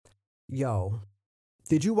Yo,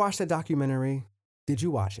 did you watch that documentary? Did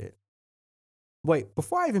you watch it? Wait,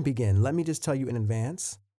 before I even begin, let me just tell you in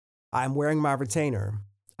advance I'm wearing my retainer.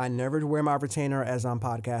 I never wear my retainer as I'm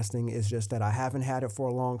podcasting. It's just that I haven't had it for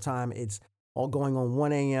a long time. It's all going on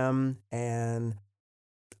 1 a.m. and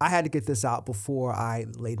I had to get this out before I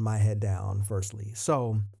laid my head down, firstly.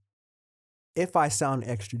 So if I sound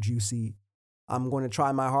extra juicy, I'm going to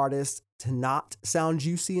try my hardest to not sound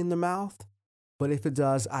juicy in the mouth. But if it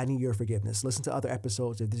does, I need your forgiveness. Listen to other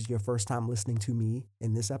episodes if this is your first time listening to me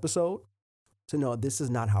in this episode to know this is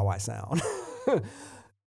not how I sound.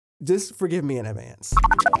 Just forgive me in advance.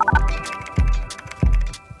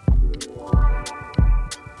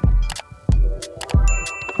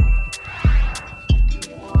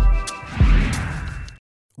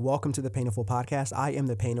 Welcome to the Painful Podcast. I am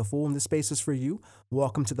the Painful, and this space is for you.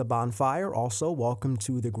 Welcome to the bonfire. Also, welcome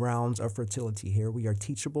to the grounds of fertility. Here we are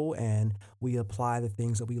teachable and we apply the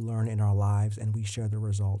things that we learn in our lives and we share the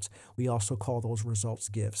results. We also call those results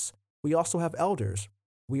gifts. We also have elders.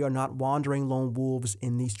 We are not wandering lone wolves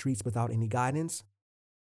in these streets without any guidance.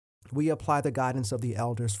 We apply the guidance of the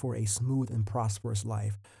elders for a smooth and prosperous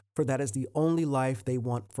life, for that is the only life they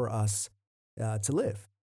want for us to live.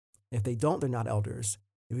 If they don't, they're not elders.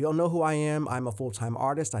 If you don't know who I am, I'm a full-time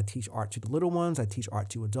artist. I teach art to the little ones. I teach art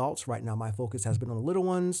to adults. Right now, my focus has been on the little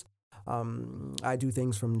ones. I do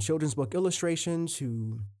things from children's book illustration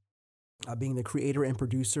to being the creator and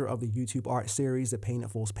producer of the YouTube art series, The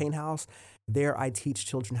Paintful's Paint House. There, I teach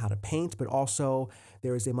children how to paint, but also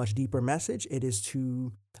there is a much deeper message. It is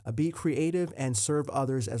to be creative and serve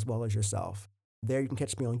others as well as yourself. There, you can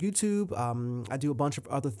catch me on YouTube. I do a bunch of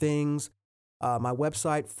other things. My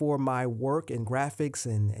website for my work and graphics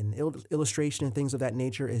and illustration and things of that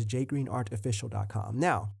nature is jgreenartofficial.com.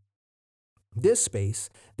 Now, this space,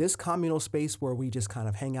 this communal space where we just kind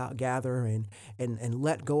of hang out, gather, and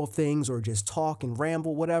let go of things or just talk and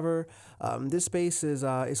ramble, whatever. This space is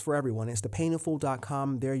for everyone. It's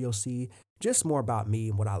thepainful.com. There you'll see just more about me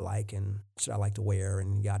and what I like and shit I like to wear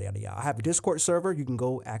and yada, yada, yada. I have a Discord server. You can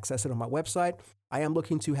go access it on my website. I am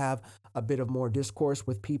looking to have a bit of more discourse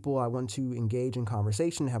with people. I want to engage in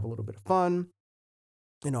conversation, have a little bit of fun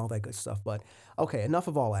and all that good stuff. But okay, enough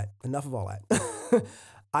of all that.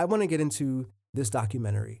 I want to get into this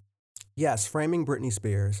documentary. Yes, Framing Britney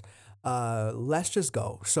Spears. Let's just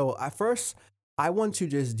go. So I want to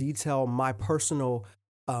just detail my personal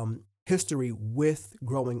history with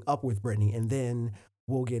growing up with Britney, and then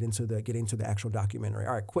we'll get into the actual documentary.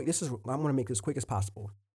 All right, quick. I'm going to make this quick as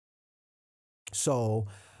possible. So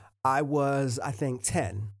I was, I think,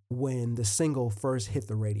 10 when the single first hit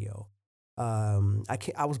the radio.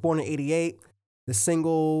 I was born in 88. The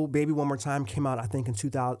single Baby One More Time came out, I think, in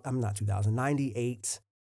 98.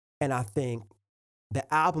 And I think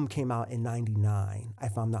the album came out in 99,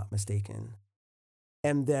 if I'm not mistaken.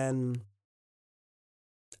 And then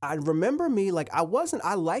I remember I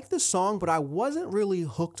liked the song, but I wasn't really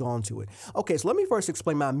hooked onto it. Okay, so let me first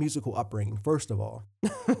explain my musical upbringing, first of all.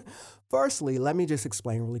 Firstly, let me just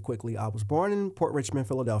explain really quickly. I was born in Port Richmond,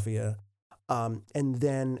 Philadelphia. And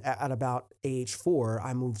then at about age 4,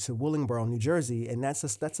 I moved to Willingboro, New Jersey, and that's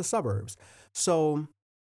the suburbs. So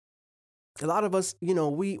a lot of us,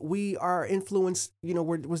 we our influence,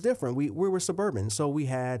 was different. We were suburban, so we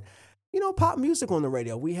had, pop music on the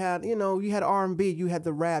radio. We had, you had R&B, you had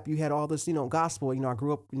the rap, you had all this, gospel. I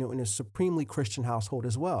grew up, in a supremely Christian household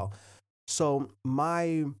as well. So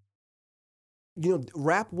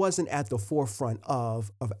rap wasn't at the forefront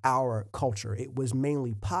of our culture. It was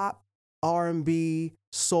mainly pop, R&B,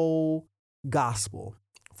 soul, gospel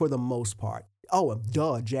for the most part. Oh,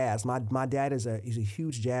 jazz. My dad is a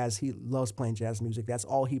huge jazz. He loves playing jazz music. That's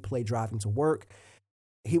all he played driving to work.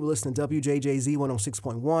 He would listen to WJJZ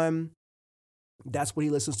 106.1. That's what he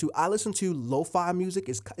listens to. I listen to lo-fi music.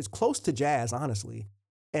 It's close to jazz, honestly.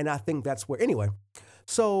 And I think that's where, anyway.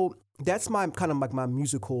 So that's my kind of like my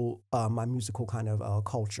musical kind of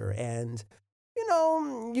culture. And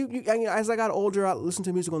as I got older, I listened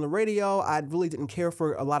to music on the radio. I really didn't care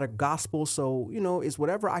for a lot of gospel, so it's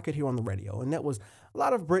whatever I could hear on the radio, and that was a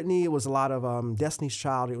lot of Britney. It was a lot of Destiny's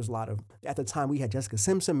Child. It was a lot of, at the time we had Jessica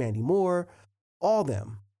Simpson, Mandy Moore, all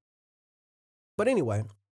them. But anyway,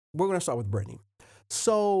 we're gonna start with Britney.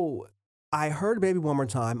 So I heard "Baby One More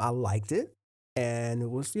Time." I liked it. And it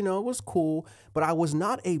was cool, but I wasn't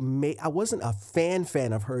a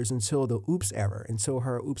fan of hers until the Oops era, until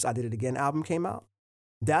her Oops, I Did It Again album came out.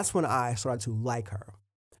 That's when I started to like her.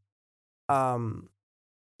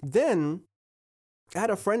 Then I had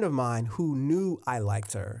a friend of mine who knew I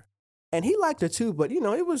liked her, and he liked her too, but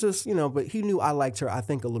it was just, but he knew I liked her, I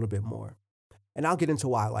think, a little bit more. And I'll get into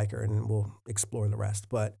why I like her and we'll explore the rest.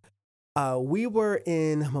 But We were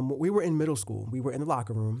in middle school. We were in the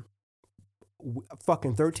locker room.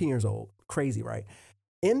 Fucking 13 years old. Crazy, right?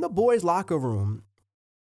 In the boys' locker room,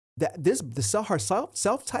 her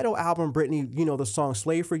self-titled album, Britney, the song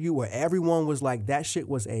 "Slave for You," where everyone was like, that shit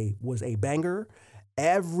was a banger.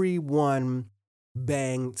 Everyone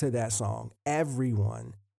banged to that song.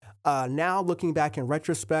 Everyone. Now looking back in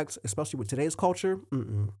retrospect, especially with today's culture,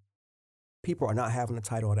 people are not having the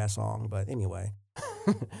title of that song. But anyway,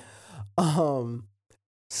 um,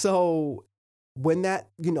 so when that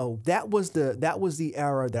was the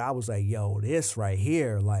era that I was like, yo, this right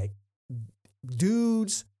here, like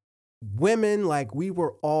dudes, women, like we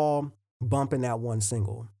were all bumping that one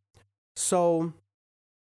single. So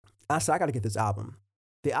I said, I got to get this album.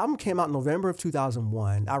 The album came out in November of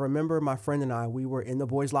 2001. I remember my friend and I, we were in the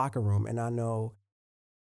boys' locker room, and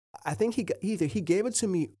I think either he gave it to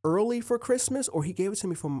me early for Christmas or he gave it to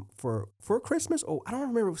me for Christmas. Or I don't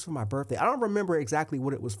remember if it was for my birthday. I don't remember exactly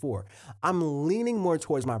what it was for. I'm leaning more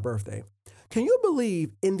towards my birthday. Can you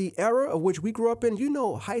believe in the era of which we grew up in,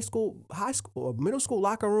 high school, middle school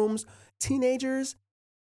locker rooms, teenagers,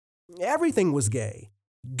 everything was gay.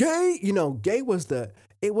 Gay, gay was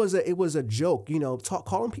it was a joke,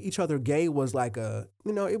 calling each other gay was like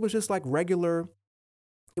it was just like regular,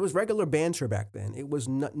 it was regular banter back then. It was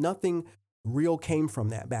nothing real came from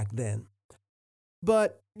that back then.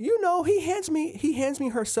 But he hands me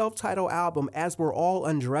her self-titled album as we're all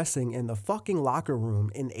undressing in the fucking locker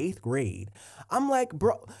room in 8th grade. I'm like,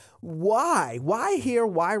 bro, why? Why here?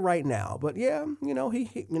 Why right now? But yeah,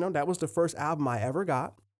 that was the first album I ever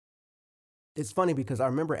got. It's funny because I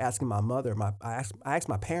remember asking my mother, I asked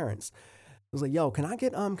my parents. I was like, "Yo, can I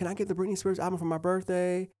get the Britney Spears album for my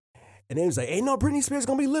birthday?" And they was like, "Ain't no Britney Spears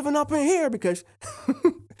gonna be living up in here because, they're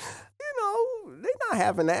not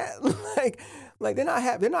having that. like they're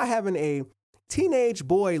not having a teenage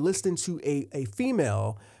boy listening to a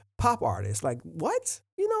female pop artist. Like what?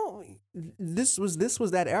 This was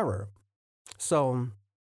that era. So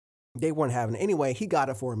they weren't having it. Anyway, he got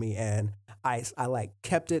it for me, and I like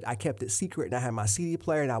kept it. I kept it secret, and I had my CD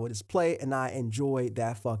player, and I would just play it, and I enjoyed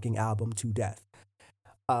that fucking album to death.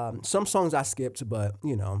 Some songs I skipped, but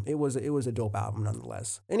it was a dope album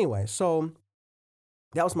nonetheless. Anyway, so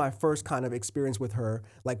that was my first kind of experience with her,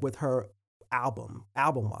 like with her album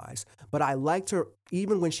wise. But I liked her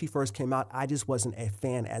even when she first came out. I just wasn't a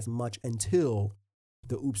fan as much until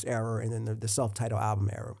the Oops era and then the self-titled album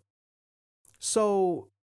era. So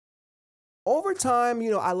over time,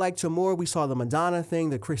 I liked her more. We saw the Madonna thing,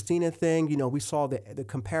 the Christina thing. We saw the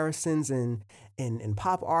comparisons in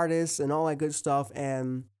pop artists and all that good stuff.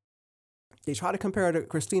 And they try to compare her to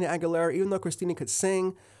Christina Aguilera, even though Christina could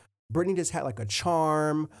sing. Britney just had like a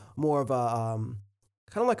charm, more of a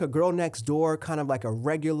kind of like a girl next door, kind of like a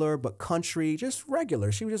regular but country, just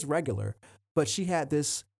regular. She was just regular, but she had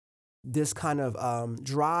this kind of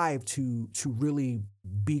drive to really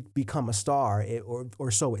become a star, or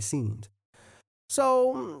so it seemed.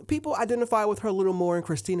 So people identify with her a little more, and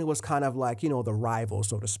Christina was kind of like the rival,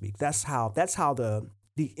 so to speak. That's how the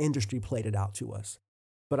industry played it out to us.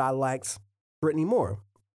 But I liked Britney more.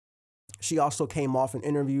 She also came off in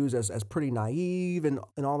interviews as pretty naive and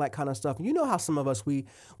all that kind of stuff. You know how some of us we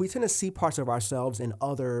tend to see parts of ourselves in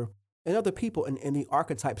other people and the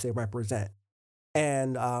archetypes they represent.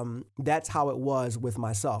 And that's how it was with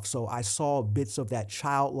myself. So I saw bits of that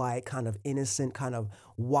childlike, kind of innocent, kind of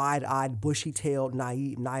wide-eyed, bushy-tailed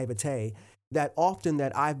naivete that often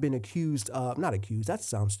that I've been accused of, not accused, that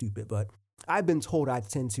sounds stupid, but I've been told I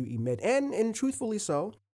tend to emit, and truthfully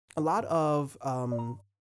so. A lot of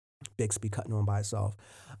Bixby cutting on by itself.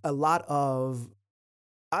 A lot of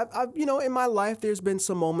in my life, there's been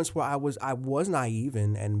some moments where I was naive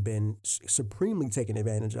and been supremely taken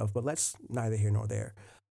advantage of. But let's neither here nor there.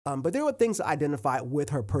 But there were things to identify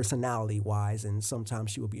with her personality wise, and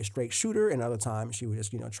sometimes she would be a straight shooter, and other times she would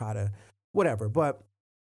just try to whatever. But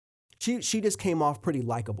she just came off pretty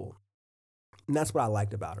likable, and that's what I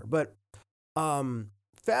liked about her. But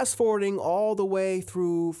fast forwarding all the way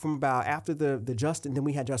through from about after the Justin, then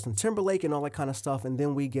we had Justin Timberlake and all that kind of stuff, and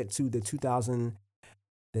then we get to the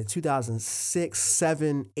 2006,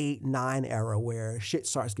 7, 8, 9 era where shit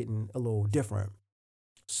starts getting a little different.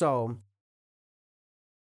 So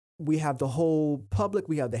we have the whole public,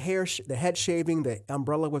 we have the head shaving, the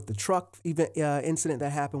umbrella with the truck even incident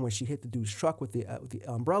that happened when she hit the dude's truck with the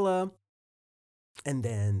umbrella, and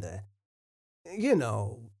then you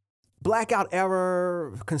know blackout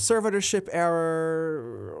error, conservatorship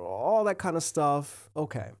error, all that kind of stuff.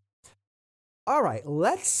 Okay. All right,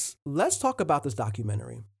 let's talk about this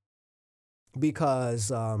documentary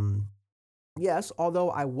because Yes, although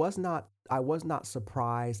I was not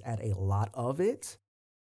surprised at a lot of it.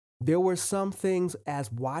 There were some things as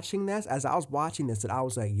I was watching this that I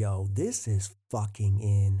was like, yo, this is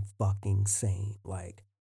fucking sane. Like,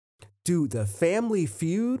 dude, the family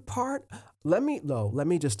feud part, let me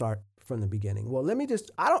just start from the beginning. Well, let me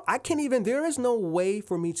just I can't even there is no way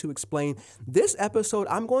for me to explain this episode.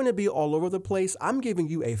 I'm going to be all over the place. I'm giving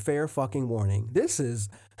you a fair fucking warning. This is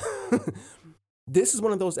this is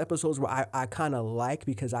one of those episodes where I kind of like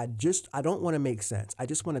because I don't want to make sense. I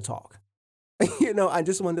just want to talk. I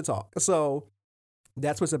just want to talk. So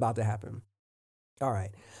that's what's about to happen. All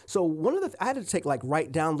right. So I had to take like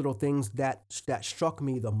write down little things that struck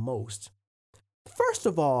me the most. First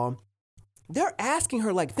of all, they're asking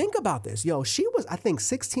her like, think about this. Yo, she was I think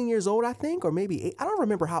 16 years old. I think, or maybe I don't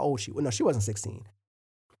remember how old she was. No, she wasn't 16.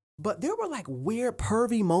 But there were like weird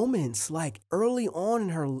pervy moments like early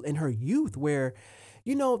on in her youth where,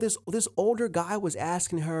 this older guy was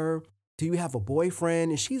asking her, "Do you have a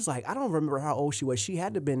boyfriend?" And she's like, I don't remember how old she was. She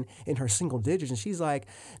had to have been in her single digits, and she's like,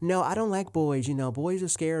 "No, I don't like boys. Boys are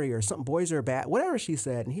scary or something. Boys are bad." Whatever she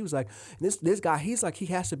said, and he was like, "This guy, he's like, he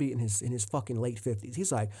has to be in his fucking late 50s."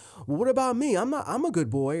 He's like, "Well, what about me? I'm a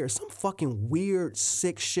good boy," or some fucking weird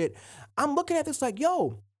sick shit. I'm looking at this like,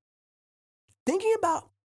 yo, thinking about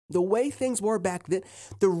the way things were back then,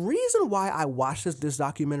 the reason why I watched this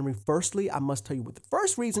documentary, firstly, I must tell you what the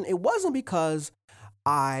first reason, it wasn't because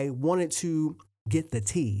I wanted to get the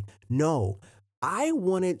tea. No, there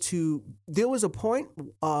was a point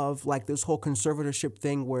of like this whole conservatorship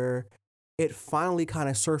thing where it finally kind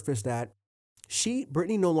of surfaced that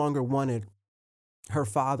Brittany no longer wanted her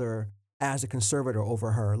father as a conservator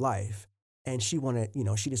over her life. And she wanted,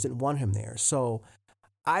 she just didn't want him there. So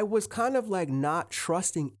I was kind of like not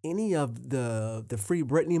trusting any of the Free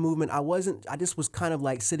Britney movement. I just was kind of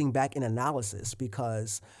like sitting back in analysis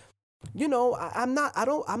because I'm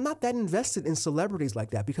not that invested in celebrities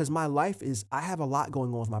like that because I have a lot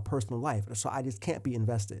going on with my personal life. So I just can't be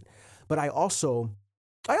invested. But I also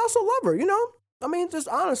love her, I mean, just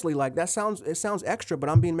honestly, like it sounds extra,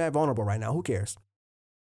 but I'm being mad vulnerable right now. Who cares?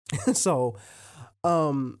 So,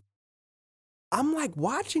 um, I'm like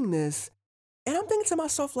watching this and I'm thinking to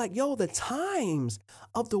myself, like, yo, the times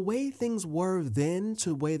of the way things were then to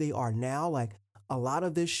the way they are now, like, a lot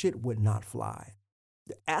of this shit would not fly.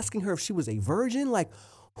 Asking her if she was a virgin, like,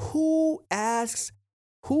 who asks,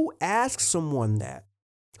 who asks someone that?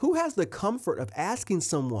 Who has the comfort of asking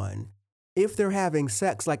someone if they're having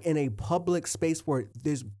sex, like in a public space where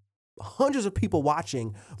there's hundreds of people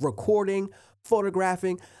watching, recording,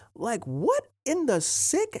 photographing? Like, what in the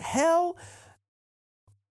sick hell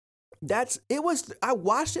I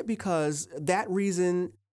watched it because that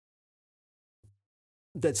reason,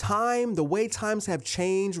 the way times have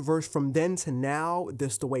changed versus from then to now,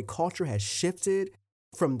 the way culture has shifted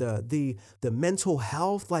from the mental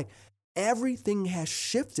health, like everything has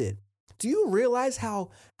shifted. Do you realize how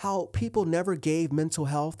people never gave mental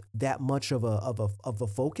health that much of a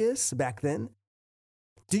focus back then?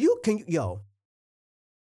 Yo,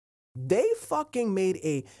 they fucking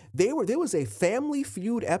made there was a Family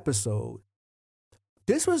Feud episode.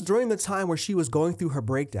 This was during the time where she was going through her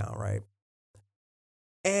breakdown, right?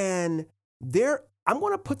 And I'm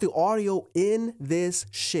gonna put the audio in this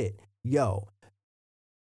shit. Yo,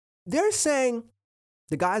 they're saying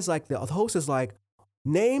the host is like,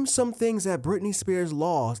 name some things that Britney Spears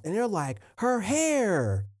lost, and they're like, her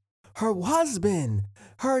hair, her husband,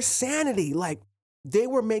 her sanity. Like they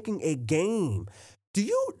were making a game. Do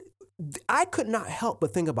you? I could not help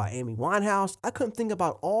but think about Amy Winehouse. I couldn't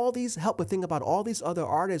help but think about all these other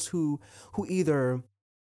artists who either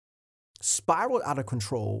spiraled out of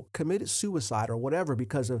control, committed suicide or whatever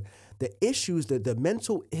because of the issues, the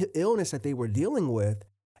mental illness that they were dealing with,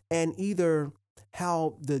 and either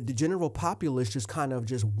how the general populace just kind of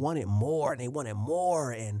just wanted more and they wanted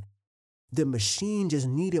more and the machine just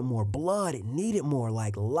needed more blood. It needed more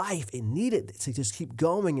like life. It needed to just keep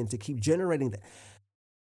going and to keep generating that.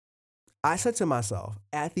 I said to myself,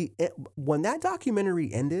 when that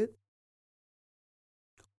documentary ended,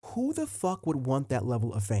 who the fuck would want that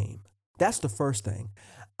level of fame? That's the first thing.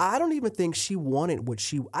 I don't even think she wanted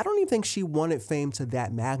fame to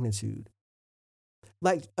that magnitude.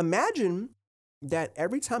 Like, imagine that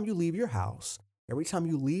every time you leave your house, every time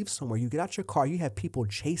you leave somewhere, you get out your car, you have people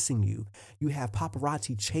chasing you. You have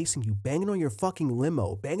paparazzi chasing you, banging on your fucking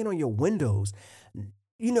limo, banging on your windows.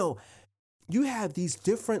 You know, you have these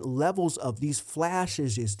different levels of these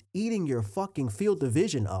flashes just eating your fucking field of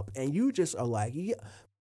vision up. And you just are like, yeah,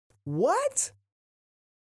 what?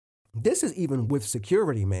 This is even with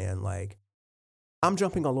security, man. Like, I'm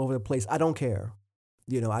jumping all over the place. I don't care.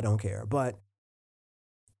 I don't care. But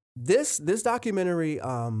this documentary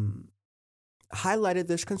highlighted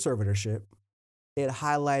this conservatorship. It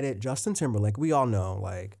highlighted Justin Timberlake. We all know,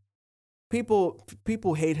 like, people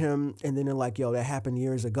hate him, and then they're like, "Yo, that happened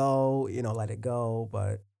years ago. Let it go."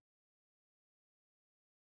 But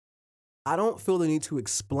I don't feel the need to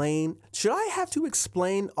explain. Should I have to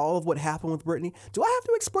explain all of what happened with Britney? Do I have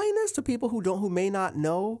to explain this to people who may not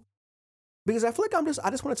know? Because I feel like I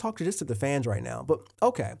just want to talk to the fans right now. But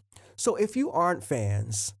okay, so if you aren't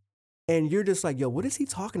fans and you're just like, "Yo, what is he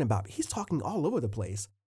talking about?" He's talking all over the place.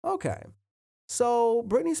 Okay, so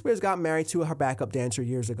Britney Spears got married to her backup dancer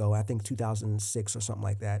years ago. I think 2006 or something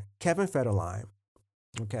like that. Kevin Federline.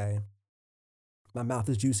 Okay, my mouth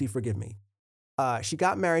is juicy. Forgive me. She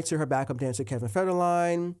got married to her backup dancer, Kevin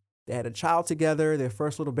Federline. They had a child together, their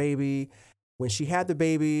first little baby. When she had the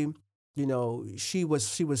baby, she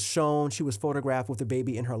was photographed with the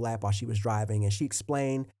baby in her lap while she was driving, and she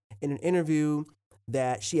explained in an interview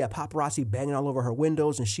that she had paparazzi banging all over her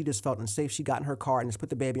windows, and she just felt unsafe. She got in her car and just put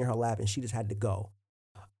the baby in her lap, and she just had to go.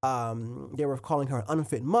 They were calling her an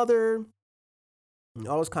unfit mother, and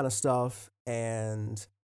all this kind of stuff, and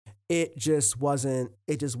it just wasn't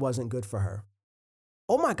good for her.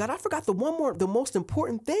 Oh my God, I forgot the most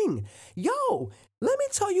important thing. Yo, let me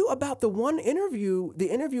tell you about the interview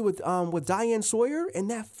with Diane Sawyer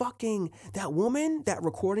and that woman, that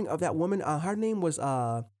recording of that woman. Her name was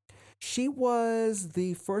she was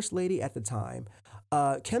the first lady at the time.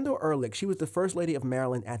 Kendall Ehrlich. She was the first lady of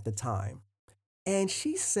Maryland at the time, and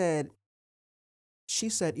she said,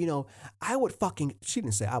 I would fucking, she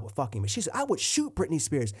didn't say I would fucking, but she said, I would shoot Britney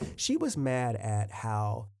Spears. She was mad at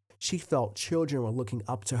how she felt children were looking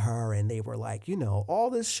up to her and they were like,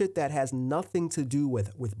 all this shit that has nothing to do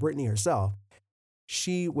with Britney herself.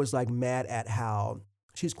 She was like mad at how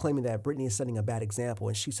she's claiming that Britney is setting a bad example.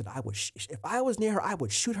 And she said, if I was near her, I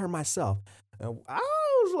would shoot her myself. And I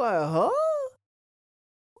was like, huh?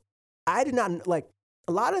 I did not like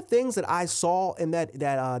a lot of things that I saw in that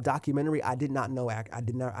documentary. I did not know.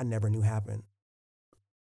 I never knew happened.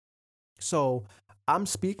 So I'm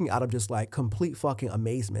speaking out of just like complete fucking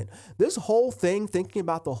amazement. This whole thing, thinking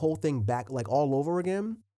about the whole thing back like all over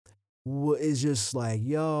again, is just like,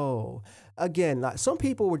 yo. Again, like, some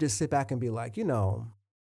people would just sit back and be like,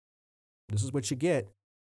 this is what you get.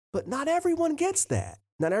 But not everyone gets that.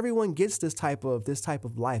 Not everyone gets this type of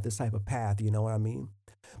life, this type of path. You know what I mean?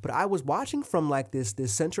 But I was watching from like this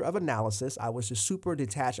center of analysis. I was just super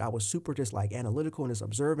detached. I was super just like analytical and just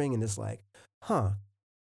observing and just like, huh.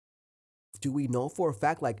 Do we know for a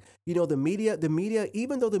fact, like, the media,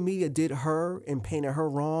 even though the media did her and painted her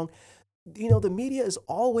wrong, the media is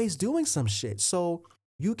always doing some shit. So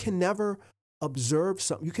you can never observe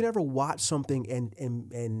something, you can never watch something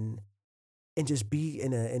and just be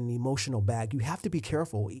in an emotional bag. You have to be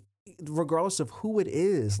careful, regardless of who it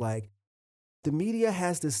is. Like, the media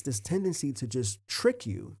has this tendency to just trick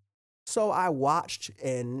you. So I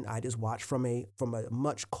just watched from a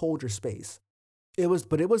much colder space.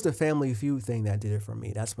 But it was the Family Feud thing that did it for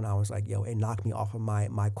me. That's when I was like, yo, it knocked me off of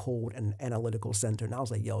my cold and analytical center. And I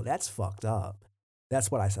was like, yo, that's fucked up.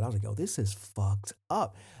 That's what I said. I was like, yo, this is fucked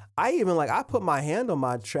up. I put my hand on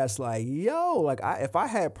my chest like, yo, like, if I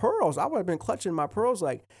had pearls, I would have been clutching my pearls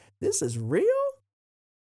like, this is real?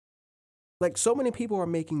 Like, so many people are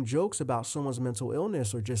making jokes about someone's mental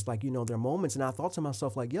illness or just like, their moments. And I thought to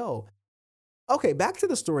myself like, yo, okay, back to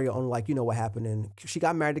the story on like, what happened. And she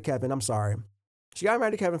got married to Kevin. I'm sorry. She got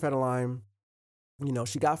married to Kevin Federline.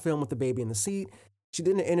 She got filmed with the baby in the seat. She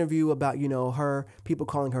did an interview about, her, people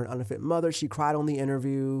calling her an unfit mother. She cried on the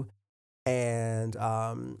interview, and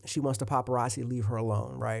she wants the paparazzi to leave her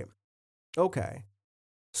alone, right? Okay.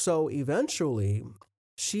 So eventually,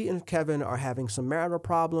 she and Kevin are having some marital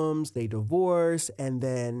problems. They divorce, and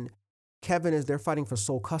then they're fighting for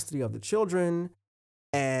sole custody of the children.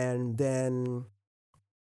 And then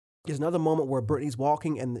there's another moment where Brittany's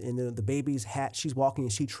walking and the baby's hat, she's walking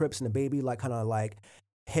and she trips and the baby like kind of like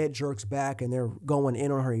head jerks back and they're going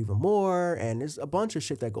in on her even more. And there's a bunch of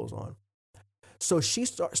shit that goes on. So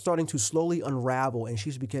she's starting to slowly unravel and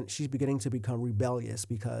she's beginning to become rebellious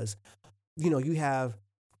because, you have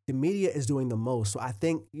the media is doing the most. So I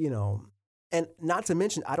think, and not to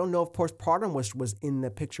mention, I don't know if postpartum was in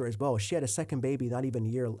the picture as well. She had a second baby, not even a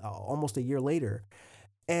year, almost a year later.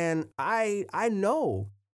 And I know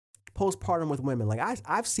postpartum with women. Like,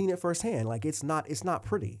 I've seen it firsthand. Like, it's not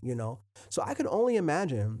pretty, So I can only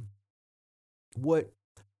imagine what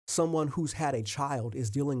someone who's had a child is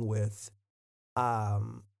dealing with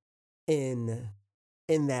um in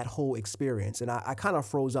in that whole experience. And I kind of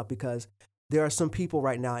froze up because there are some people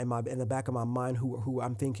right now in the back of my mind who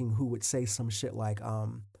I'm thinking who would say some shit like,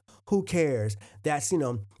 who cares? That's,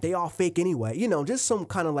 they all fake anyway. Just some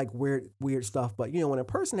kind of like weird stuff. But when a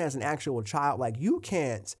person has an actual child, like you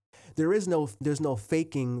can't. There's no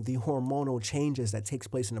faking the hormonal changes that takes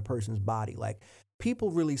place in a person's body. Like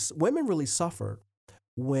women really suffer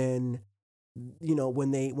when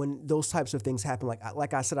when those types of things happen.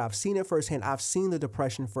 Like I said, I've seen it firsthand. I've seen the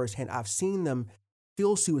depression firsthand. I've seen them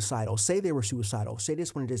feel suicidal, say they were suicidal, say they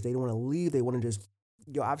just want to just, they don't want to leave, they want to just,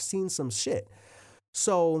 I've seen some shit.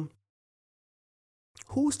 So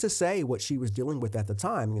who's to say what she was dealing with at the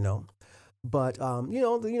time? But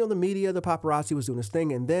the media, the paparazzi was doing this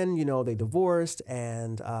thing, and then they divorced,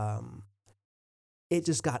 and it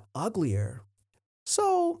just got uglier.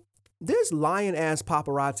 So this lying ass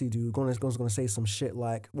paparazzi dude going to say some shit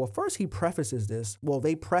like, well, first he prefaces this. Well,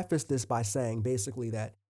 they preface this by saying basically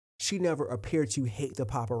that she never appeared to hate the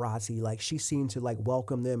paparazzi. Like she seemed to like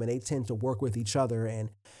welcome them, and they tend to work with each other.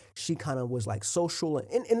 And she kind of was like social,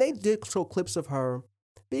 and they did show clips of her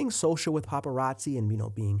being social with paparazzi and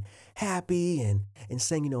being happy and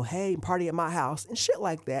saying hey, party at my house and shit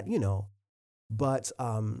like that. But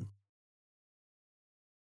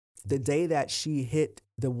the day that she hit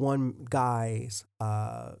the one guy's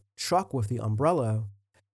truck with the umbrella,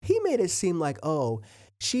 he made it seem like, oh,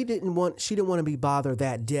 she didn't want to be bothered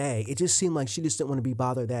that day. It just seemed like she just didn't want to be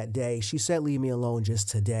bothered that day. She said, "Leave me alone just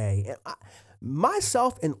today." And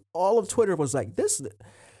myself and all of Twitter was like, this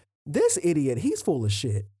idiot, he's full of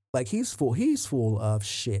shit. Like he's full of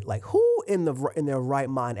shit. Like who in their right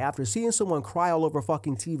mind, after seeing someone cry all over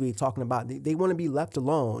fucking TV talking about they want to be left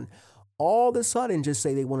alone, all of a sudden just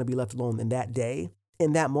say they want to be left alone. In that day,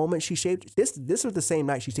 in that moment, she shaved this was the same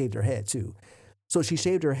night she shaved her head too. So she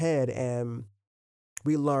shaved her head, and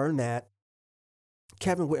we learned that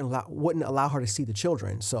Kevin wouldn't allow her to see the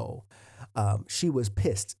children. So she was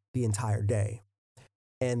pissed the entire day.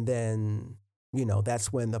 And then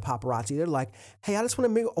that's when the paparazzi, they're like, hey,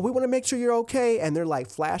 we want to make sure you're okay. And they're like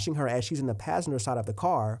flashing her as she's in the passenger side of the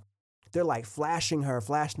car. They're like flashing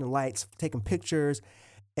the lights, taking pictures.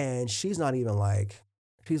 And she's not even like,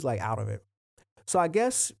 she's like out of it. So I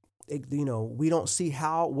guess, we don't see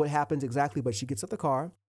what happens exactly, but she gets out the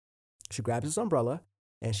car, she grabs his umbrella,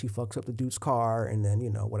 and she fucks up the dude's car, and then,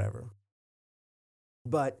 whatever.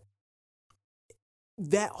 But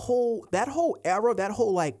that whole era, that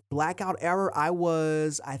whole like blackout era,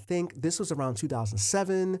 I think this was around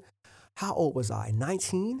 2007. How old was I?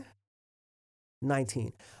 19?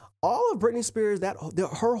 19. All of Britney Spears,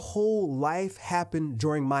 her whole life happened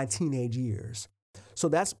during my teenage years. So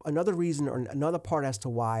that's another reason, or another part as to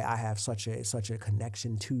why I have such a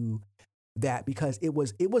connection to that, because it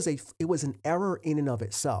was an error in and of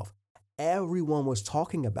itself. Everyone was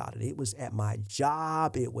talking about it. It was at my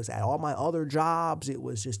job. It was at all my other jobs. It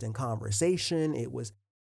was just in conversation.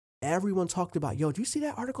 Everyone talked about, yo, do you see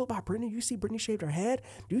that article about Britney? You see Britney shaved her head?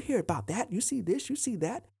 Do you hear about that? You see this? You see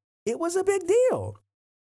that? It was a big deal.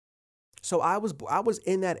 So I was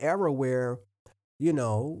in that era where,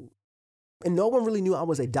 and no one really knew I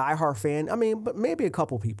was a diehard fan. I mean, but maybe a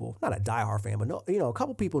couple people, not a diehard fan, but no, a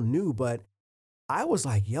couple people knew, but I was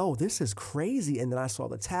like, yo, this is crazy. And then I saw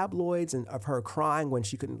the tabloids and of her crying when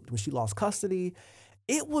she lost custody.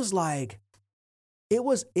 It was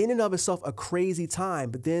in and of itself a crazy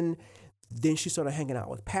time. But then she started hanging out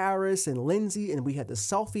with Paris and Lindsay, and we had the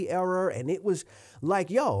selfie era, and it was like,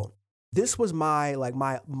 yo, this was my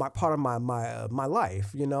part of my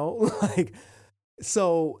life, like,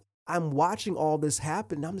 so I'm watching all this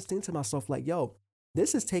happen, and I'm just thinking to myself like, yo,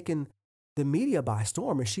 this is taking the media by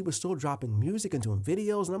storm. And she was still dropping music and doing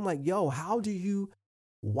videos, and I'm like, yo,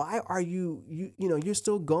 why are you're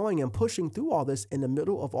still going and pushing through all this in the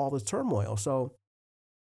middle of all this turmoil? So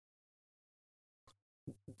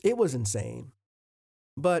it was insane.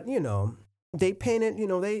 But they painted,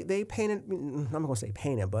 they painted, I'm not going to say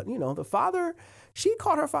painted, but, the father, she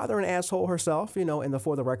called her father an asshole herself, in the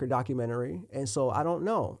For the Record documentary. And so I don't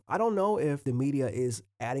know. I don't know if the media is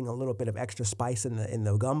adding a little bit of extra spice in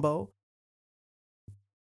the gumbo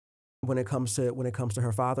when it comes to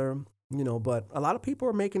her father, but a lot of people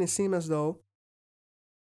are making it seem as though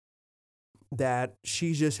that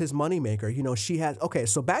she's just his moneymaker. She has, okay,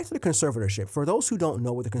 so back to the conservatorship. For those who don't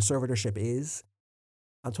know what the conservatorship is,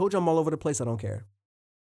 I told you I'm all over the place. I don't care.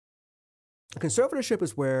 A conservatorship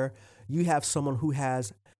is where you have someone who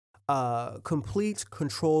has complete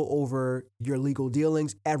control over your legal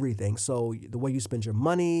dealings, everything. So the way you spend your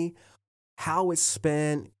money, how it's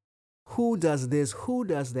spent, who does this, who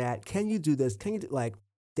does that, can you do this,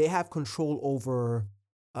 they have control over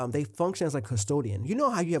They function as like custodian. You know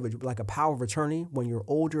how you have like a power of attorney when you're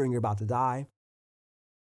older and you're about to die.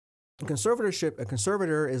 A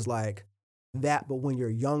conservator is like that, but when you're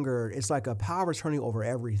younger, it's like a power of attorney over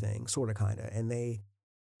everything, sort of, kind of, and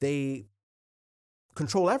they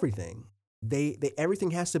control everything. They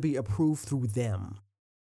everything has to be approved through them.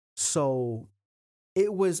 So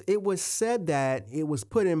it was said that it was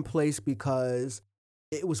put in place because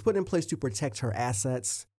it was put in place to protect her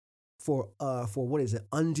assets for what is it,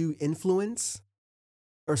 undue influence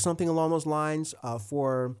or something along those lines,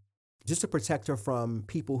 for just to protect her from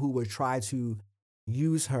people who would try to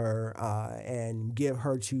use her, and give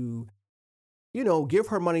her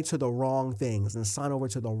money to the wrong things and sign over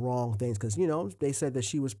to the wrong things, because they said that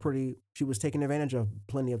she was taken advantage of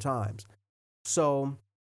plenty of times. So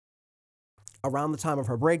around the time of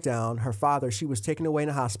her breakdown, her father, she was taken away in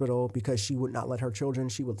a hospital because she would not let her children.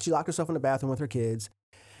 She locked herself in the bathroom with her kids,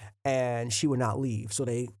 and she would not leave. So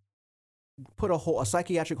they put a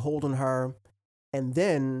psychiatric hold on her, and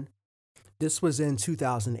then this was in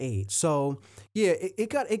 2008. So yeah, it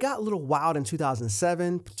got a little wild in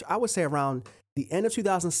 2007. I would say around the end of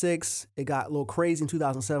 2006, it got a little crazy in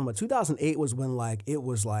 2007, but 2008 was when like it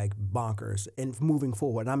was like bonkers and moving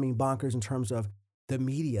forward. I mean bonkers in terms of the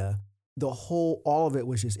media, all of it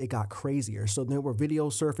was just, it got crazier. So there were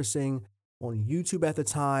videos surfacing on YouTube at the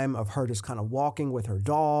time of her just kind of walking with her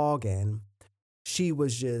dog, and she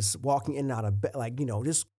was just walking in and out of bed, like,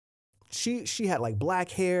 just she had like black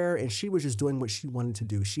hair, and she was just doing what she wanted to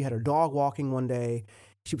do. She had her dog walking one day.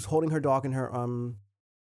 She was holding her dog in her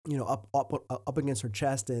up against her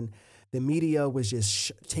chest, and the media was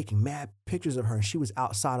just taking mad pictures of her, and she was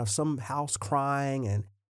outside of some house crying, and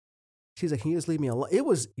she's like, "Can you just leave me alone?" It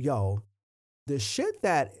was, the shit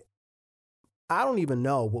that I don't even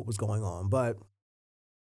know what was going on, but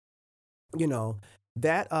you know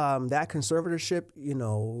that conservatorship,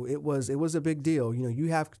 it was a big deal.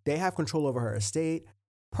 They have control over her estate,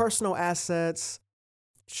 personal assets.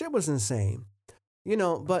 Shit was insane.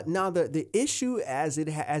 But now the issue as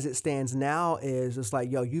it stands now is it's like,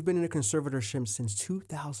 you've been in a conservatorship since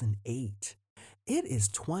 2008. It is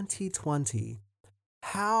 2020.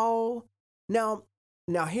 How now?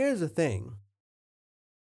 Now here's the thing.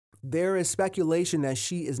 There is speculation that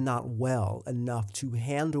she is not well enough to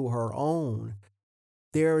handle her own.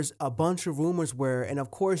 There's a bunch of rumors and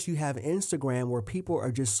of course, you have Instagram where people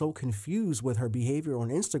are just so confused with her behavior on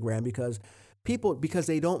Instagram because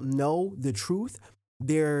they don't know the truth.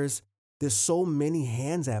 There's there's so many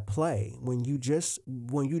hands at play. When you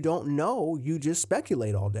don't know, you just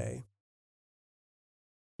speculate all day.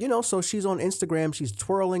 So she's on Instagram, she's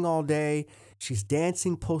twirling all day, she's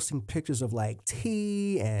dancing, posting pictures of like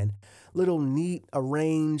tea and little neat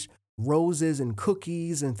arranged roses and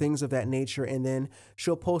cookies and things of that nature. And then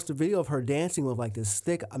she'll post a video of her dancing with like this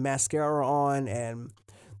thick mascara on, and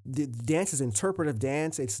the dance is interpretive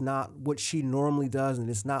dance. It's not what she normally does, and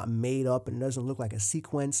it's not made up, and it doesn't look like a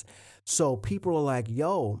sequence. So people are like,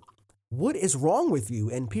 yo, what is wrong with you?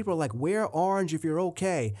 And people are like, wear orange if you're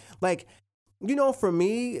okay. Like, for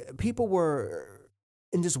me,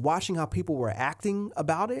 and just watching how people were acting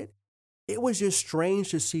about it, it was just strange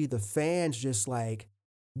to see the fans just like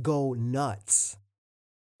go nuts.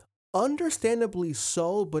 Understandably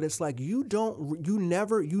so, but it's like you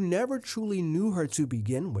never truly knew her to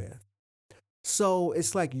begin with. So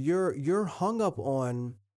it's like you're hung up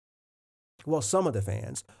on, well, some of the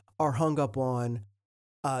fans are hung up on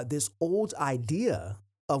this old idea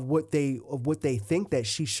of what they think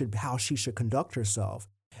that how she should conduct herself.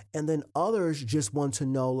 And then others just want to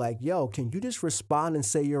know, like, yo, can you just respond and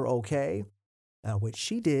say you're okay? Which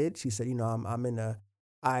she did. She said, I'm in a,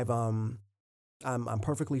 I've I'm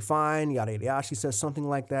perfectly fine, yada yada yada. She says something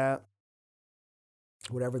like that,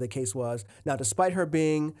 whatever the case was. Now, despite her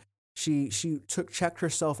being, she checked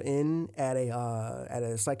herself in at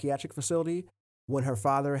a psychiatric facility when her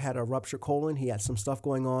father had a ruptured colon. He had some stuff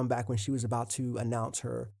going on back when she was about to announce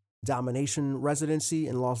her domination residency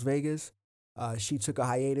in Las Vegas. She took a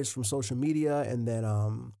hiatus from social media and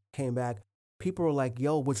then came back. People were like,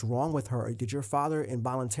 yo, what's wrong with her? Did your father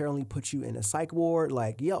involuntarily put you in a psych ward?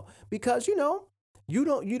 Like, yo, because you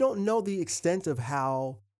don't know the extent of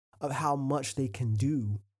how much they can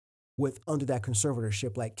do with under that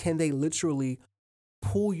conservatorship. Like, can they literally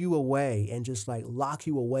pull you away and just like lock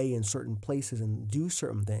you away in certain places and do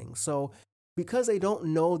certain things? So because they don't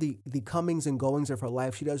know the comings and goings of her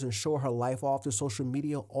life, she doesn't show her life off to social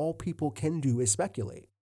media. All people can do is speculate.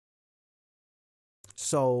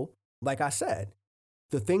 So, like I said,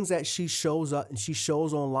 the things that she shows up and she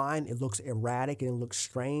shows online, it looks erratic and it looks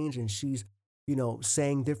strange, and she's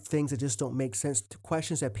saying things that just don't make sense, to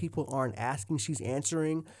questions that people aren't asking, she's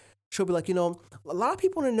answering. She'll be like, a lot of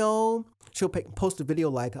people want to know. She'll post a video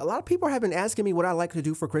like, a lot of people have been asking me what I like to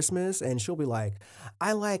do for Christmas. And she'll be like,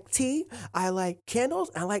 I like tea, I like candles,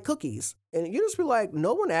 I like cookies. And you just be like,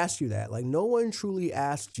 no one asked you that. Like, no one truly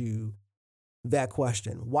asked you that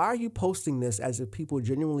question. Why are you posting this as if people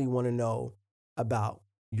genuinely want to know about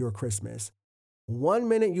your Christmas? One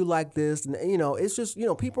minute you like this, and it's just,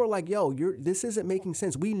 people are like, yo, this isn't making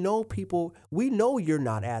sense. We know we're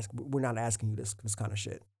not asking you this kind of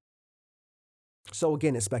shit. So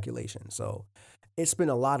again, it's speculation. So it's been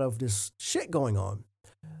a lot of this shit going on.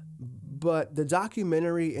 But the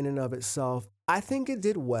documentary in and of itself, I think it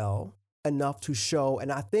did well enough to show,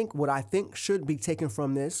 and I think what I think should be taken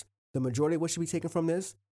from this, the majority of what should be taken from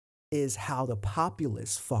this, is how the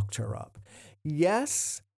populace fucked her up.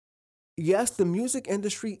 Yes, yes, the music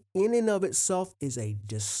industry in and of itself is a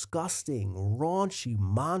disgusting, raunchy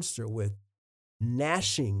monster with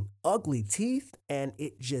gnashing, ugly teeth, and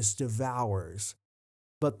it just devours.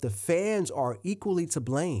 But the fans are equally to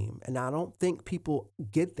blame, and I don't think people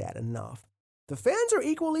get that enough. The fans are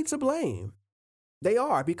equally to blame. They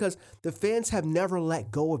are, because the fans have never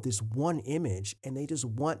let go of this one image, and they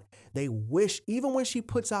wish, even when she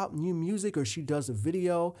puts out new music or she does a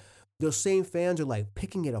video, those same fans are like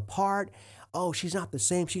picking it apart. Oh, she's not the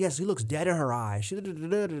same. She looks dead in her eyes.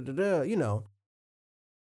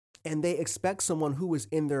 And they expect someone who is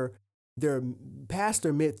in their past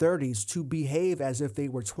their mid 30s to behave as if they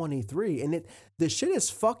were 23, and the shit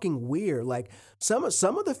is fucking weird. Like, some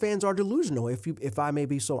of the fans are delusional, if I may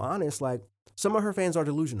be so honest. Like, some of her fans are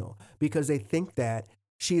delusional because they think that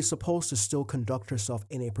she is supposed to still conduct herself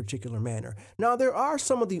in a particular manner. Now, there are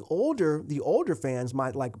some of the older fans,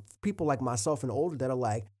 like people like myself and older, that are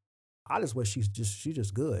like, I just wish she's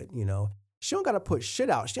just good. She don't got to put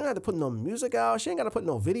shit out. She don't have to put no music out. She ain't got to put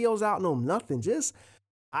no videos out, no nothing. Just,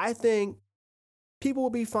 I think people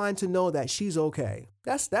will be fine to know that she's okay.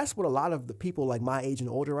 That's what a lot of the people like my age and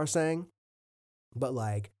older are saying. But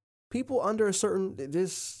like, people under certain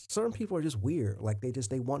people are just weird. Like,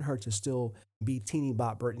 they want her to still be teeny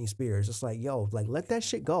bop Britney Spears. It's like, yo, like, let that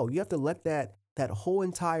shit go. You have to let that whole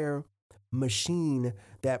entire machine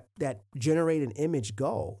that generate an image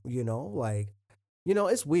go. Like,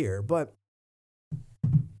 it's weird, but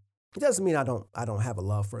it doesn't mean I don't have a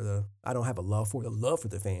love for the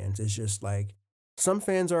fans. It's just like, some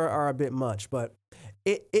fans are a bit much, but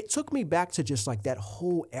it took me back to just like that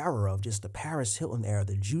whole era of just the Paris Hilton era,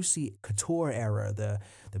 the Juicy Couture era,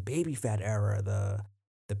 the baby fat era,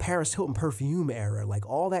 the Paris Hilton perfume era, like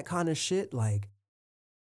all that kind of shit. Like,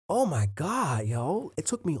 oh my God, yo. It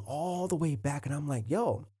took me all the way back, and I'm like,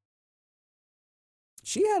 yo,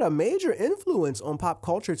 she had a major influence on pop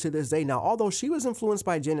culture to this day. Now, although she was influenced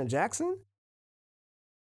by Janet Jackson,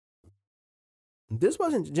 this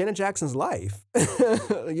wasn't Janet Jackson's life,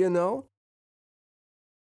 you know?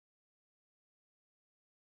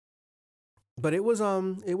 But it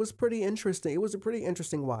was pretty interesting. It was a pretty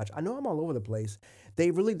interesting watch. I know I'm all over the place.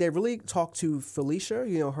 They really talked to Felicia,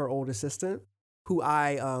 her old assistant, who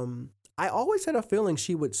I always had a feeling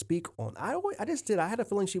she would speak on. I just did. I had a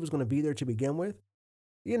feeling she was going to be there to begin with.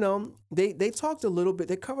 They talked a little bit.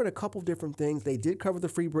 They covered a couple different things. They did cover the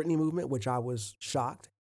Free Britney movement, which I was shocked.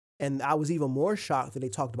 And I was even more shocked that they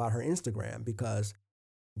talked about her Instagram, because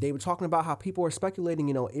they were talking about how people were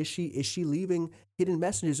speculating, is she leaving hidden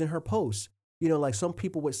messages in her posts? Like, some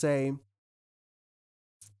people would say,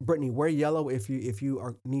 Brittany, wear yellow if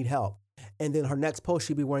you need help. And then her next post,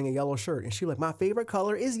 she'd be wearing a yellow shirt. And she'd be like, my favorite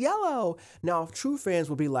color is yellow. Now, true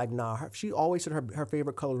fans would be like, nah, she always said her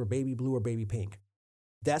favorite colors were baby blue or baby pink.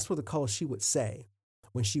 That's what the color she would say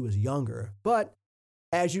when she was younger. But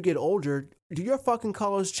as you get older, do your fucking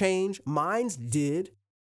colors change? Mine's did.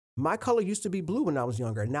 My color used to be blue when I was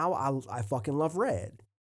younger. Now I fucking love red.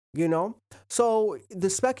 So the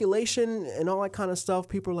speculation and all that kind of stuff,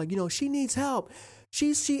 people are like, she needs help.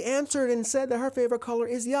 She answered and said that her favorite color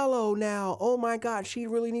is yellow now. Oh my God, she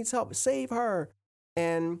really needs help. Save her.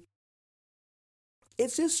 And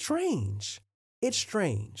it's just strange. It's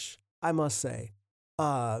strange, I must say.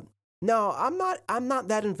 No, I'm not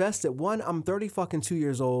that invested. One, I'm 30 fucking 2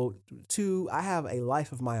 years old. Two, I have a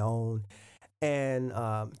life of my own. And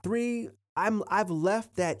three, I've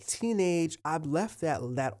left that teenage, I've left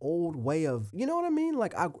that old way of, you know what I mean?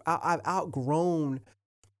 Like, I've outgrown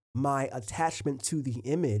my attachment to the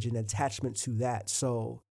image and attachment to that.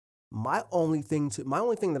 So my only thing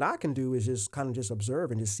that I can do is just kind of just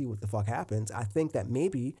observe and just see what the fuck happens. I think that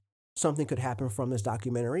maybe something could happen from this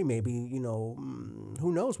documentary. Maybe,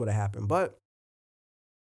 who knows what happened. But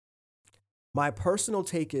My personal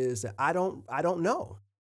take is that I don't know,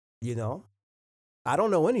 you know? I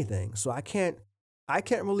don't know anything. So I can't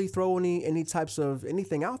really throw any types of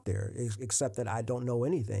anything out there except that I don't know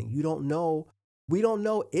anything. You don't know we don't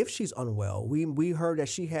know if she's unwell. We heard that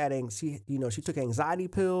she had she took anxiety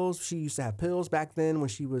pills. She used to have pills back then when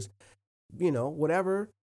she was, whatever.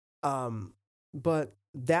 Um but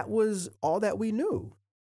that was all that we knew.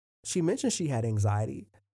 She mentioned she had anxiety.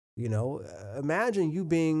 Imagine you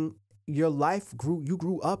being your life grew you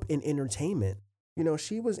grew up in entertainment.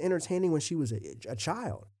 She was entertaining when she was a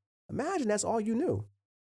child. Imagine that's all you knew.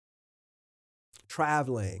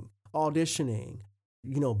 Traveling, auditioning,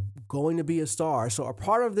 going to be a star. So a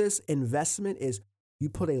part of this investment is you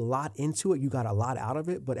put a lot into it, you got a lot out of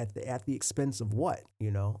it, but at the expense of what,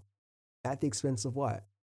 At the expense of what?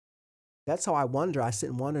 That's how I wonder. I sit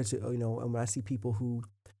and wonder and when I see people who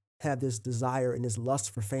have this desire and this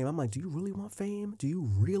lust for fame, I'm like, do you really want fame? Do you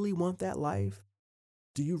really want that life?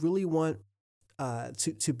 Do you really want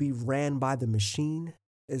to be ran by the machine?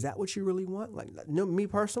 Is that what you really want? Like, no, me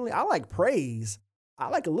personally, I like praise. I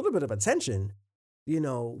like a little bit of attention.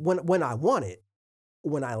 When I want it,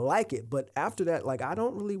 when I like it. But after that, like, I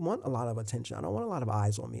don't really want a lot of attention. I don't want a lot of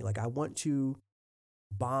eyes on me. Like, I want to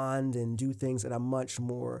bond and do things that are much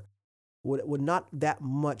more with not that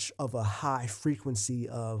much of a high frequency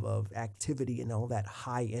of activity and all that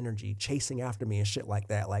high energy chasing after me and shit like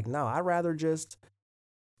that. Like, no, I'd rather just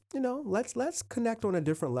let's connect on a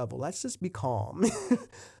different level. Let's just be calm.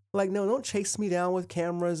 Like, no, don't chase me down with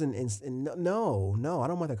cameras and no, no, I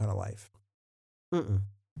don't want that kind of life. Mm-mm.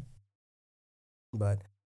 But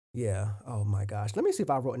yeah, oh my gosh. Let me see if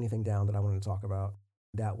I wrote anything down that I wanted to talk about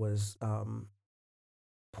that was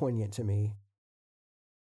poignant to me.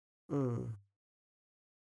 Mm.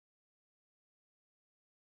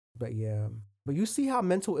 But yeah, but you see how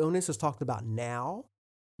mental illness is talked about now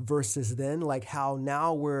versus then, like how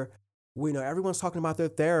now we know everyone's talking about their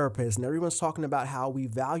therapist and everyone's talking about how we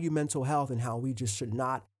value mental health and how we just should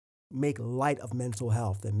not make light of mental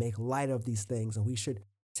health and make light of these things and we should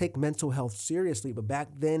take mental health seriously. But back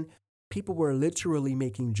then, people were literally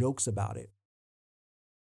making jokes about it.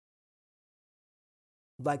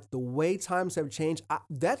 Like the way times have changed,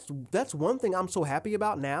 that's one thing I'm so happy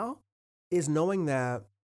about now is knowing that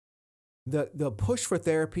the push for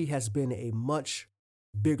therapy has been a much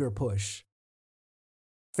bigger push.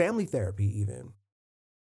 Family therapy, even.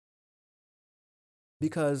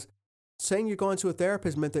 Because saying you're going to a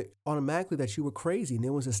therapist meant that automatically that you were crazy and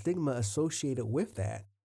there was a stigma associated with that.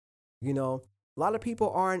 A lot of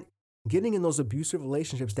people aren't getting in those abusive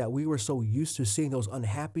relationships that we were so used to seeing, those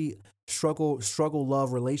unhappy struggle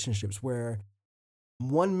love relationships where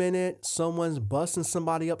one minute someone's busting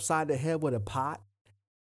somebody upside the head with a pot.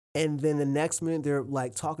 And then the next minute they're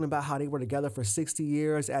like talking about how they were together for 60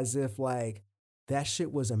 years as if like that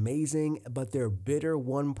shit was amazing, but they're bitter.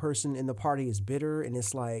 One person in the party is bitter. And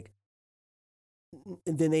it's like,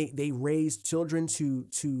 and then they raise children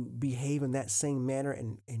to behave in that same manner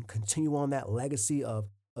and continue on that legacy of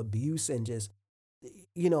abuse and just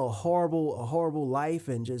horrible a horrible life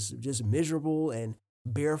and just miserable and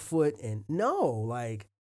barefoot and no, like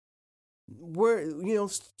we're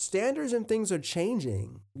standards and things are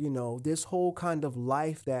changing. This whole kind of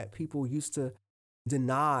life that people used to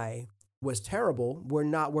deny was terrible. We're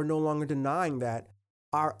no longer denying that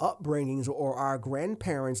our upbringings or our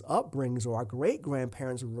grandparents upbringings or our great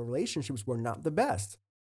grandparents relationships were not the best,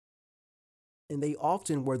 and they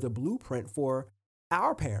often were the blueprint for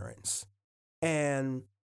our parents. And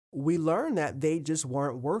we learn that they just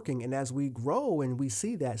weren't working. And as we grow and we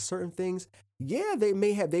see that certain things, yeah, they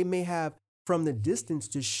may have from the distance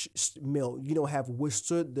just have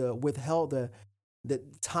withstood the withheld the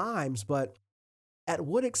times, but at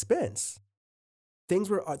what expense? Things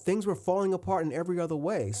were falling apart in every other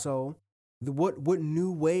way. So what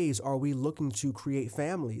new ways are we looking to create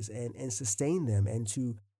families and sustain them and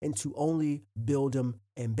to only build them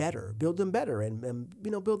better and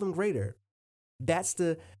build them greater. That's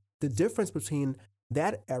the difference between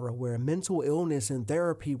that era where mental illness and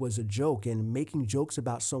therapy was a joke and making jokes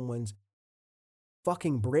about someone's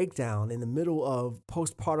fucking breakdown in the middle of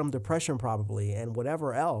postpartum depression probably and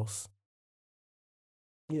whatever else.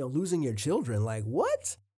 Losing your children, like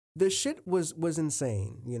what? The shit was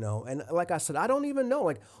insane. And like I said, I don't even know.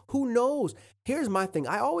 Like, who knows? Here's my thing.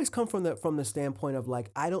 I always come from the standpoint of like,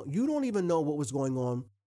 you don't even know what was going on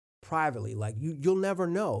privately. Like you'll never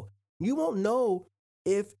know. You won't know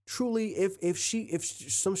if truly if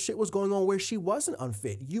some shit was going on where she wasn't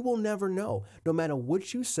unfit. You will never know. No matter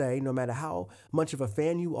what you say, no matter how much of a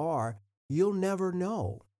fan you are, you'll never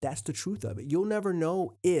know. That's the truth of it. You'll never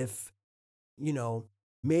know if, you know,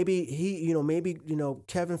 Maybe maybe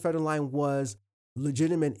Kevin Federline was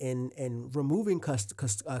legitimate in removing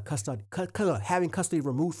having custody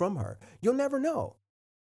removed from her. You'll never know.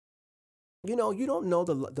 You don't know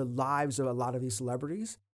the lives of a lot of these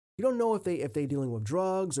celebrities. You don't know if they dealing with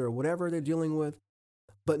drugs or whatever they're dealing with.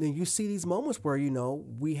 But then you see these moments where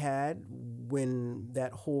we had when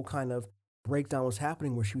that whole kind of breakdown was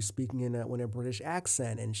happening, where she was speaking in a British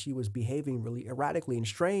accent and she was behaving really erratically and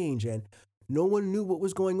strange, and no one knew what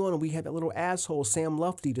was going on. And we had that little asshole Sam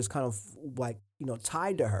Lufty just kind of like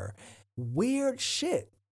tied to her. Weird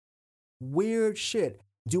shit. Weird shit.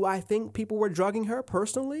 Do I think people were drugging her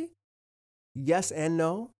personally? Yes and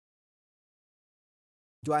no.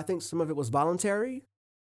 Do I think some of it was voluntary?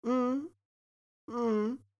 Mm,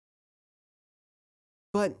 mm.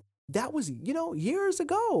 But that was, years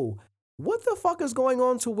ago. What the fuck is going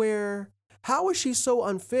on to where, how is she so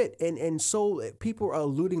unfit? And so people are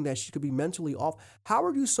alluding that she could be mentally off. How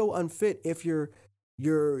are you so unfit if you're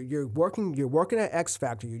working at X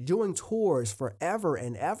Factor, you're doing tours forever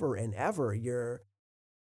and ever and ever. You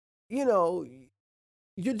know,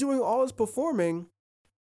 you're doing all this performing,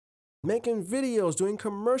 making videos, doing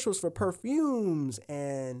commercials for perfumes,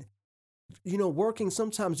 and working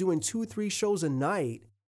sometimes doing 2, 3 shows a night,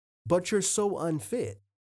 but you're so unfit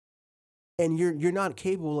and you're not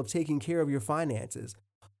capable of taking care of your finances.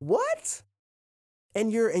 What?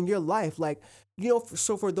 And your life, like,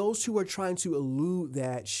 so for those who are trying to allude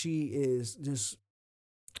that she is just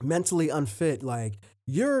mentally unfit, like,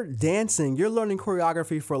 you're learning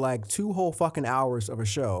choreography for like 2 whole fucking hours of a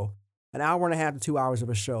show, an hour and a half to 2 hours of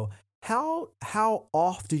a show. How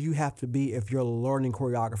off do you have to be if you're learning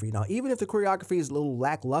choreography? Now, even if the choreography is a little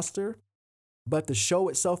lackluster, but the show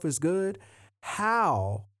itself is good,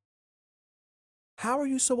 how how are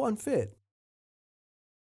you so unfit?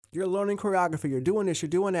 You're learning choreography, you're doing this, you're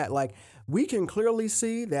doing that. Like, we can clearly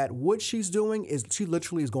see that what she's doing is she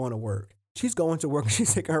literally is going to work. She's going to work and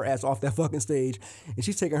she's taking her ass off that fucking stage and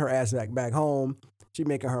she's taking her ass back home. She's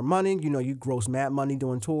making her money. You gross mad money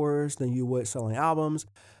doing tours than you would selling albums.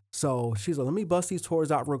 So she's like, let me bust these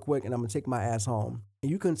tours out real quick and I'm gonna take my ass home.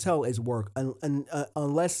 And you can tell it's work,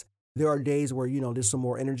 unless there are days where there's some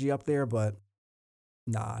more energy up there, but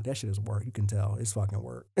nah, that shit is work. You can tell it's fucking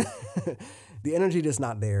work. The energy just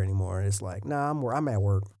not there anymore. It's like, nah, I'm at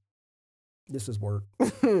work. This is work.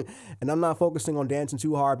 And I'm not focusing on dancing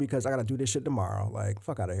too hard because I gotta do this shit tomorrow. Like,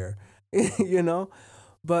 fuck out of here. you know?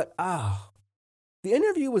 But the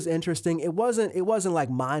interview was interesting. It wasn't like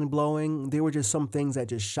mind blowing. There were just some things that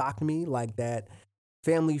just shocked me, like that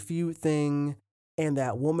Family Feud thing and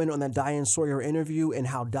that woman on that Diane Sawyer interview, and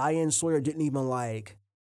how Diane Sawyer didn't even like,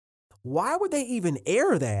 why would they even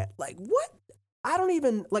air that? Like, what? I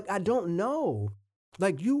don't know.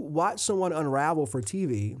 Like, you watch someone unravel for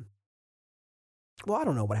TV. Well, I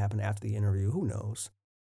don't know what happened after the interview. Who knows?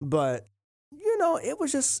 But, it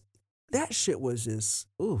was just, that shit was just,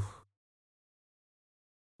 ooh,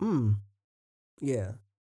 yeah.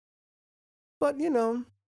 But, did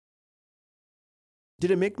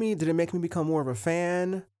it make me become more of a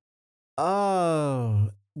fan?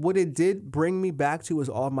 What it did bring me back to was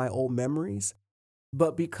all of my old memories.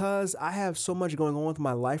 But because I have so much going on with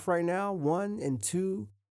my life right now, one, and two,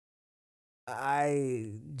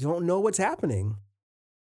 I don't know what's happening.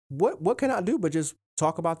 What can I do but just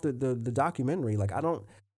talk about the documentary? Like, I don't,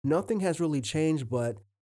 nothing has really changed, but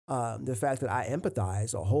the fact that I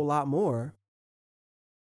empathize a whole lot more,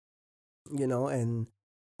 and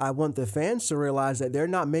I want the fans to realize that they're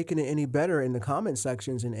not making it any better in the comment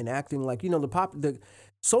sections, and acting like, the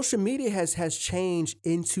social media has changed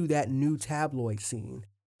into that new tabloid scene.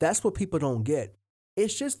 That's what people don't get.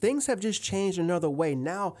 It's just things have just changed another way.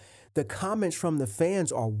 Now the comments from the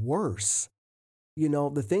fans are worse.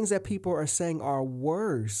 The things that people are saying are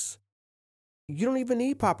worse. You don't even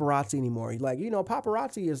need paparazzi anymore. Like,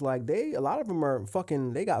 paparazzi is like, a lot of them are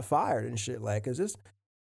fucking, they got fired and shit. Like, cause this,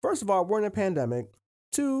 first of all, we're in a pandemic.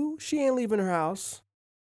 Two, she ain't leaving her house.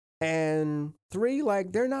 And three,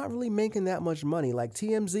 like, they're not really making that much money. Like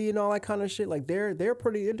TMZ and all that kind of shit. Like, they're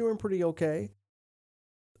doing pretty okay.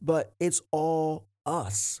 But it's all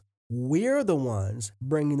us. We're the ones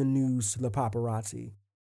bringing the news to the paparazzi.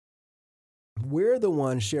 We're the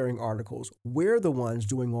ones sharing articles. We're the ones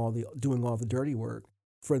doing all the dirty work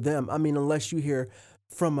for them. I mean, unless you hear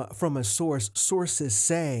from a source, sources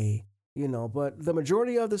say, but the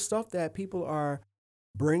majority of the stuff that people are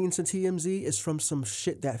bringing to TMZ is from some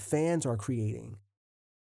shit that fans are creating.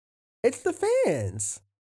 It's the fans.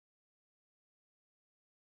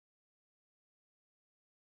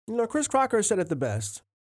 Chris Crocker said it the best.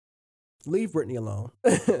 Leave Britney alone.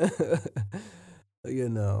 you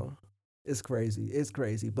know. It's crazy. It's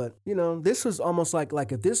crazy. But this was almost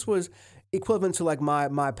like if this was equivalent to like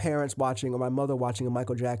my parents watching or my mother watching a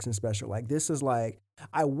Michael Jackson special. Like this is like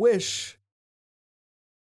I wish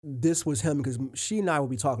this was him because she and I would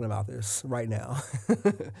be talking about this right now.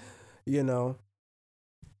 you know,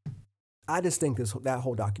 I just think that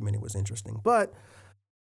whole documentary was interesting. But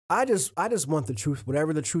I just want the truth,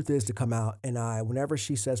 whatever the truth is, to come out. And whenever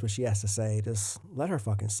she says what she has to say, just let her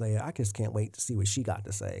fucking say it. I just can't wait to see what she got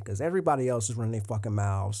to say because everybody else is running their fucking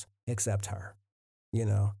mouths except her. You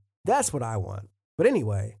know, that's what I want. But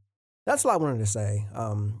anyway, that's what I wanted to say.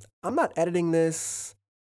 I'm not editing this.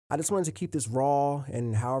 I just wanted to keep this raw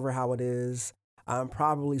and how it is. I'm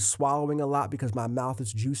probably swallowing a lot because my mouth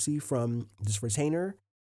is juicy from this retainer.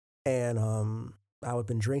 And I've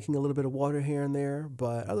been drinking a little bit of water here and there.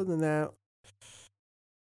 But other than that,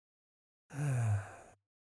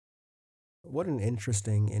 what an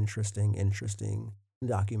interesting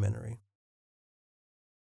documentary.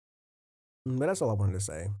 But that's all I wanted to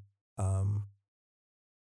say. Um,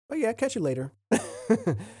 but yeah, catch you later.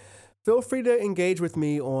 Feel free to engage with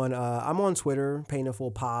me on. I'm on Twitter,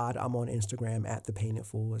 Painful Pod. I'm on Instagram at the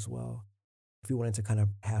Painful as well. If you wanted to kind of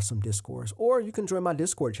have some discourse, or you can join my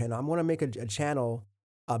Discord channel. I'm going to make a channel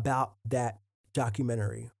about that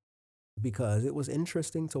documentary because it was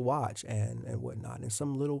interesting to watch and whatnot, and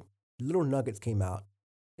some little nuggets came out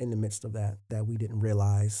in the midst of that we didn't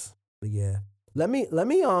realize. But yeah, let me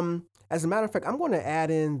as a matter of fact, I'm going to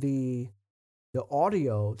add in the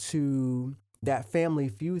audio to that Family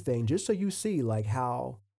Feud thing just so you see like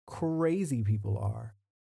how crazy people are.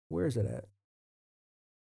 Where is it at?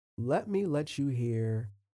 Let me let you hear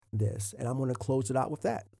this, and I'm going to close it out with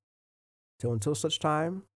that. Until such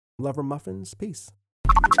time, lover muffins, peace.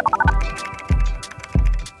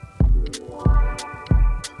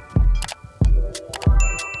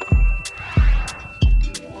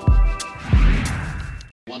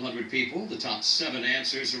 100 people, the top 7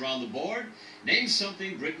 answers are on the board. Name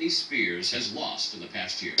something Britney Spears has lost in the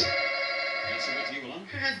past year. Answer with you, Alon.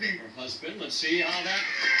 Her husband. Her husband. Let's see how that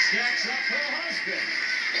stacks up. Her husband.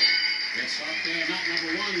 Gets up there, not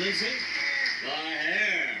number 1, Lindsay. The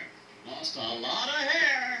hair. Lost a lot of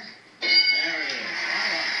hair. There it is. All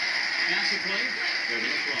right. Answer, please. Go to the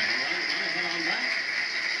front. All right. Head on back.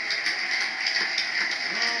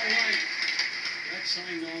 All right. Rex, I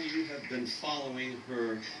know you have been following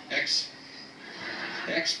her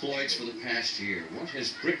exploits for the past year. What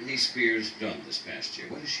has Britney Spears done this past year?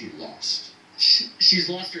 What has she lost? She's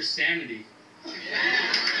lost her sanity.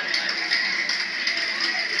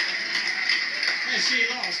 And she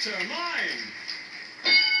lost her mind.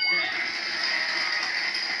 Yeah.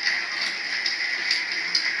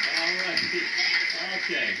 All right.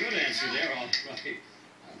 Okay, good answer there. All right.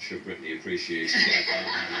 I'm sure Britney appreciates that.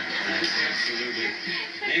 Absolutely.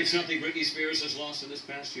 Name something Britney Spears has lost in this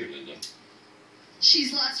past year, Linda.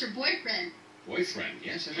 She's lost her boyfriend. Boyfriend,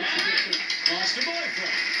 yes, I think she did. Lost her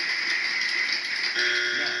boyfriend.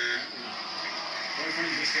 No.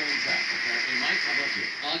 Boyfriend is still intact, apparently. Mike, how about you?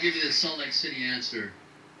 I'll give you the Salt Lake City answer.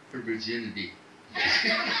 Her virginity. She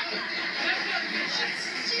left that a long time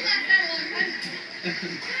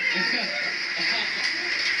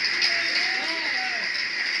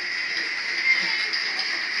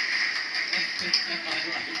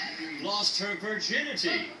ago. Lost her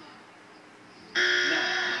virginity. No,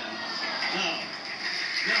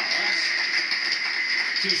 that's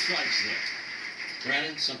 2 strikes there.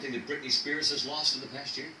 Brandon, something that Britney Spears has lost in the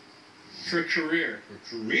past year? Her career. Her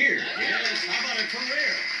career, yes. How about her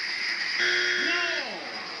career? No.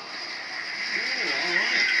 Oh, all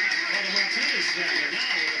right. Well, the Martinez family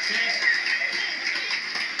now with a chance.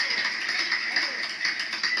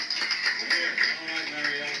 All right,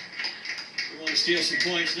 Mario. You want to steal some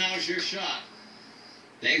points? Now's your shot.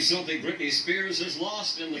 Name something Britney Spears has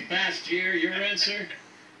lost in the past year. Your answer?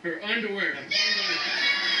 Her underwear.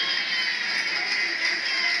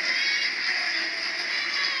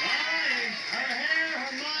 Her hair,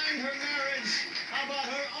 her mind, her marriage. How about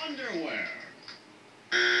her underwear?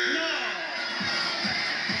 No!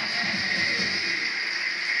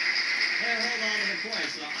 Hey, hold on to the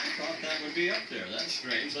points. Now, I thought that would be up there. That's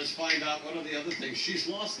strange. Let's find out what are the other things she's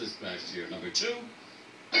lost this past year. Number 2. All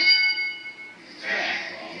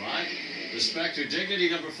right. Respect her dignity.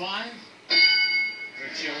 Number 5. Her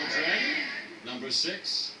children. Number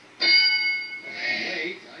 6.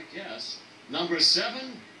 Wait, I guess. Number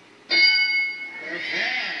 7. Her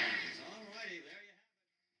past.